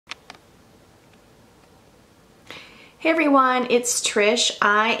Hey everyone, it's Trish.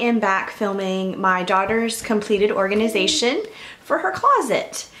 I am back filming my daughter's completed organization for her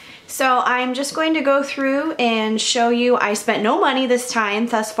closet. So I'm just going to go through and show you, I spent no money this time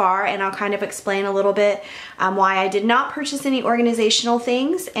thus far, and I'll kind of explain a little bit why I did not purchase any organizational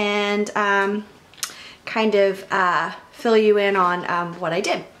things and kind of fill you in on what I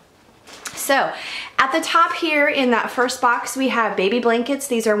did. So at the top here in that first box we have baby blankets.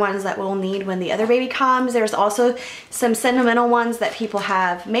 These are ones that we'll need when the other baby comes. There's also some sentimental ones that people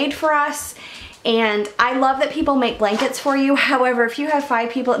have made for us. And I love that people make blankets for you. However, if you have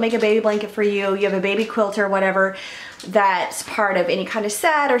 5 people that make a baby blanket for you, you have a baby quilt or whatever that's part of any kind of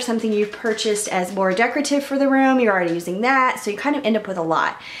set or something you've purchased as more decorative for the room, you're already using that. So you kind of end up with a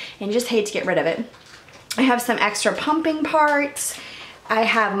lot and you just hate to get rid of it. I have some extra pumping parts. I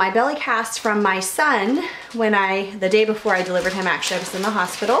have my belly cast from my son when the day before I delivered him, actually I was in the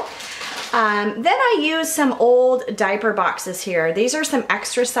hospital. Then I used some old diaper boxes here. These are some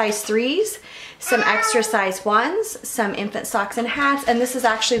extra size 3s, some extra size 1s, some infant socks and hats, and this is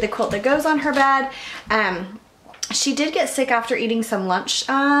actually the quilt that goes on her bed. She did get sick after eating some lunch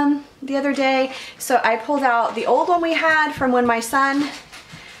the other day, so I pulled out the old one we had from when my son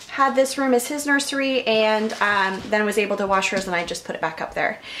had this room as his nursery, and then was able to wash hers, and I just put it back up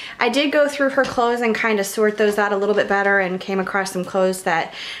there. I did go through her clothes and kind of sort those out a little bit better and came across some clothes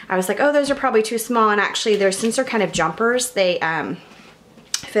that I was like, oh, those are probably too small, and actually since they're kind of jumpers, they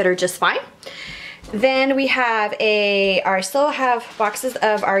fit her just fine. Then we have I still have boxes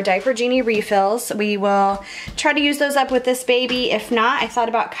of our Diaper Genie refills. We will try to use those up with this baby. If not, I thought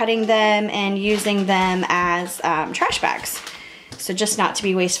about cutting them and using them as trash bags. So just not to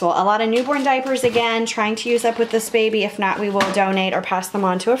be wasteful. A lot of newborn diapers, again, trying to use up with this baby. If not, we will donate or pass them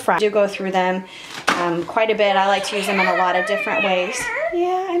on to a friend. I do go through them quite a bit. I like to use them in a lot of different ways.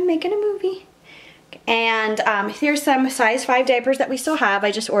 Yeah, I'm making a movie. And here's some size 5 diapers that we still have. I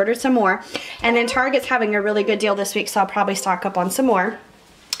just ordered some more. And then Target's having a really good deal this week, so I'll probably stock up on some more.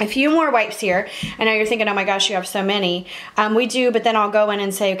 A few more wipes here. I know you're thinking, oh my gosh, you have so many. We do, but then I'll go in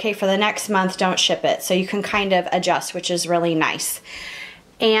and say, okay, for the next month, don't ship it. So you can kind of adjust, which is really nice.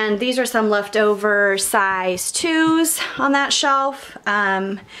 And these are some leftover size 2s on that shelf.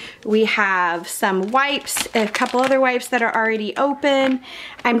 We have some wipes, a couple other wipes that are already open.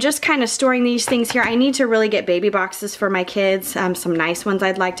 I'm just kind of storing these things here. I need to really get baby boxes for my kids, some nice ones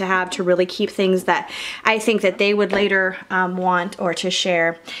I'd like to have to really keep things that I think that they would later want or to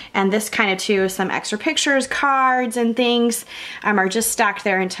share. And this kind of too, some extra pictures, cards, and things are just stacked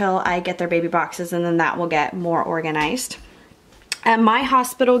there until I get their baby boxes, and then that will get more organized. My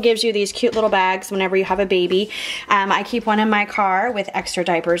hospital gives you these cute little bags whenever you have a baby. I keep one in my car with extra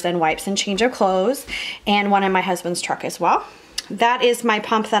diapers and wipes and change of clothes, and one in my husband's truck as well. That is my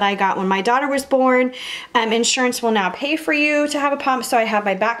pump that I got when my daughter was born. Insurance will now pay for you to have a pump, so I have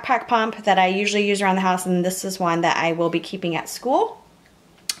my backpack pump that I usually use around the house, and this is one that I will be keeping at school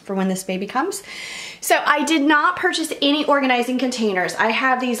for when this baby comes. So I did not purchase any organizing containers. I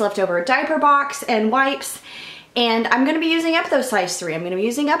have these leftover diaper box and wipes, and I'm going to be using up those size 3. I'm going to be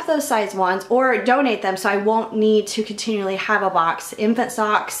using up those size 1s or donate them, so I won't need to continually have a box. Infant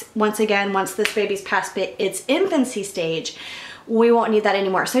socks, once again, once this baby's past its infancy stage, we won't need that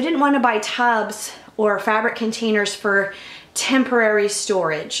anymore. So I didn't want to buy tubs or fabric containers for temporary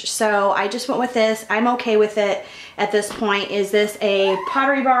storage. So I just went with this. I'm okay with it at this point. Is this a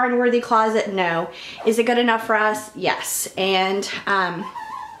Pottery Barn Worthy closet? No. Is it good enough for us? Yes. And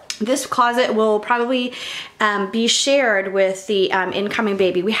this closet will probably be shared with the incoming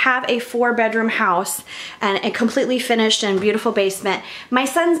baby. We have a 4-bedroom house and a completely finished and beautiful basement. My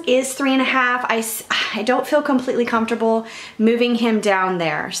son's is 3.5. I don't feel completely comfortable moving him down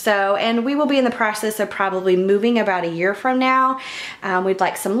there. So, and we will be in the process of probably moving about a year from now. We'd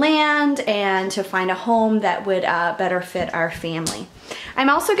like some land and to find a home that would better fit our family. I'm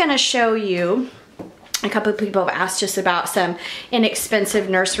also going to show you, a couple of people have asked just about some inexpensive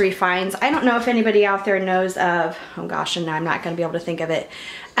nursery finds. I don't know if anybody out there knows of, oh gosh, and I'm not going to be able to think of it.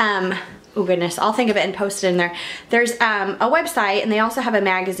 Oh goodness, I'll think of it and post it in there. There's a website, and they also have a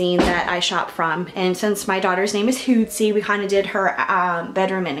magazine that I shop from. And since my daughter's name is Hootsy, we kind of did her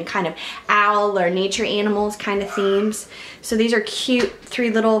bedroom in a kind of owl or nature animals kind of themes. So these are cute 3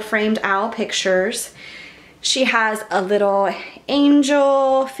 little framed owl pictures. She has a little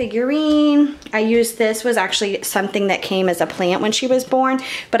angel figurine. I used this, was actually something that came as a plant when she was born,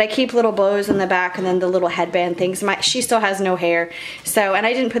 but I keep little bows in the back and then the little headband things. She still has no hair, so, and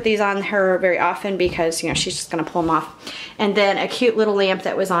I didn't put these on her very often because, you know, she's just gonna pull them off. And then a cute little lamp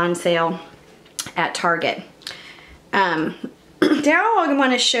that was on sale at Target. Now I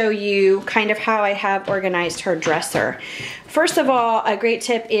want to show you kind of how I have organized her dresser. First of all, a great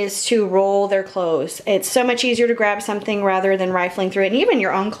tip is to roll their clothes. It's so much easier to grab something rather than rifling through it, and even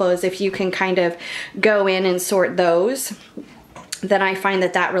your own clothes, if you can kind of go in and sort those, then I find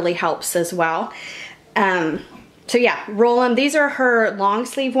that that really helps as well. So yeah, roll them. These are her long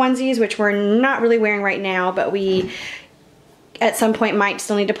sleeve onesies, which we're not really wearing right now, but we at some point might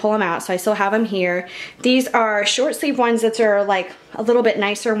still need to pull them out, so I still have them here. These are short sleeve ones that are like a little bit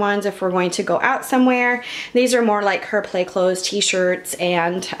nicer ones if we're going to go out somewhere. These are more like her play clothes, t-shirts,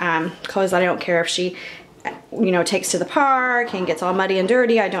 and clothes that I don't care if she, you know, takes to the park and gets all muddy and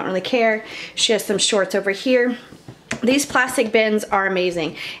dirty. I don't really care. She has some shorts over here. These plastic bins are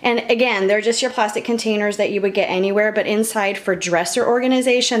amazing. And again, they're just your plastic containers that you would get anywhere, but inside for dresser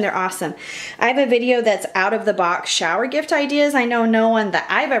organization, they're awesome. I have a video that's out of the box shower gift ideas. I know no one that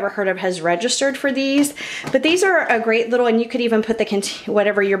I've ever heard of has registered for these, but these are a great little, and you could even put the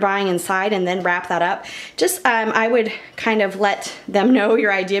whatever you're buying inside and then wrap that up. Just, I would kind of let them know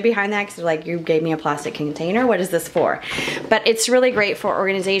your idea behind that, because they're like, you gave me a plastic container, what is this for? But it's really great for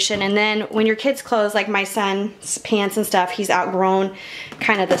organization. And then when your kids' clothes, like my son's pants and stuff, he's outgrown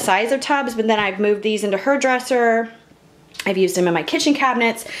kind of the size of tubs, but then I've moved these into her dresser. I've used them in my kitchen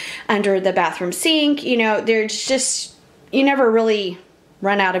cabinets, under the bathroom sink. You know, they're just, you never really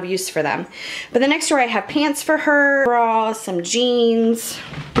run out of use for them. But the next drawer I have pants for her, bras, some jeans.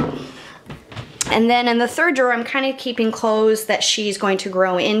 And then in the third drawer, I'm kind of keeping clothes that she's going to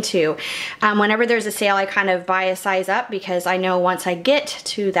grow into. Whenever there's a sale, I kind of buy a size up, because I know once I get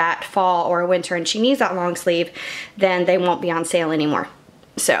to that fall or winter and she needs that long sleeve, then they won't be on sale anymore.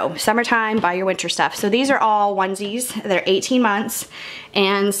 So summertime, buy your winter stuff. So these are all onesies. They're 18 months,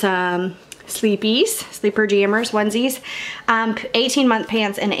 and some sleepies, sleeper jammers, onesies, 18-month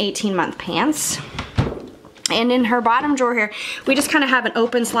pants and 18-month pants. And in her bottom drawer here, we just kind of have an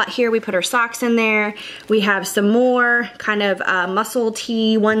open slot here. We put her socks in there. We have some more kind of muscle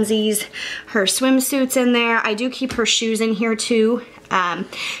tee onesies, her swimsuits in there. I do keep her shoes in here too,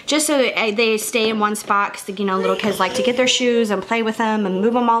 just so that they stay in one spot, because, you know, little kids like to get their shoes and play with them and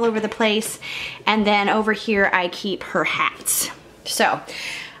move them all over the place. And then over here, I keep her hats. So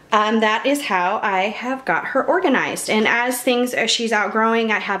that is how I have got her organized. And as she's outgrowing,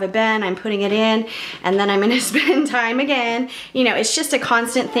 I have a bin, I'm putting it in, and then I'm gonna spend time again. You know, it's just a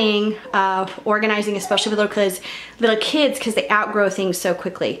constant thing of organizing, especially with little kids, because they outgrow things so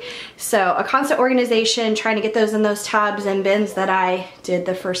quickly. So a constant organization, trying to get those in those tubs and bins that I did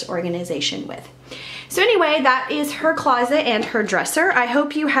the first organization with. So anyway, that is her closet and her dresser. I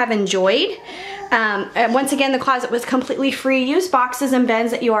hope you have enjoyed. Once again, the closet was completely free. Use boxes and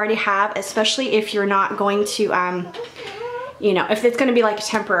bins that you already have, especially if you're not going to, you know, if it's going to be like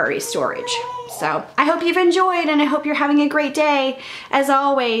temporary storage. So I hope you've enjoyed, and I hope you're having a great day. As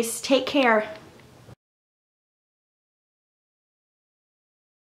always, take care.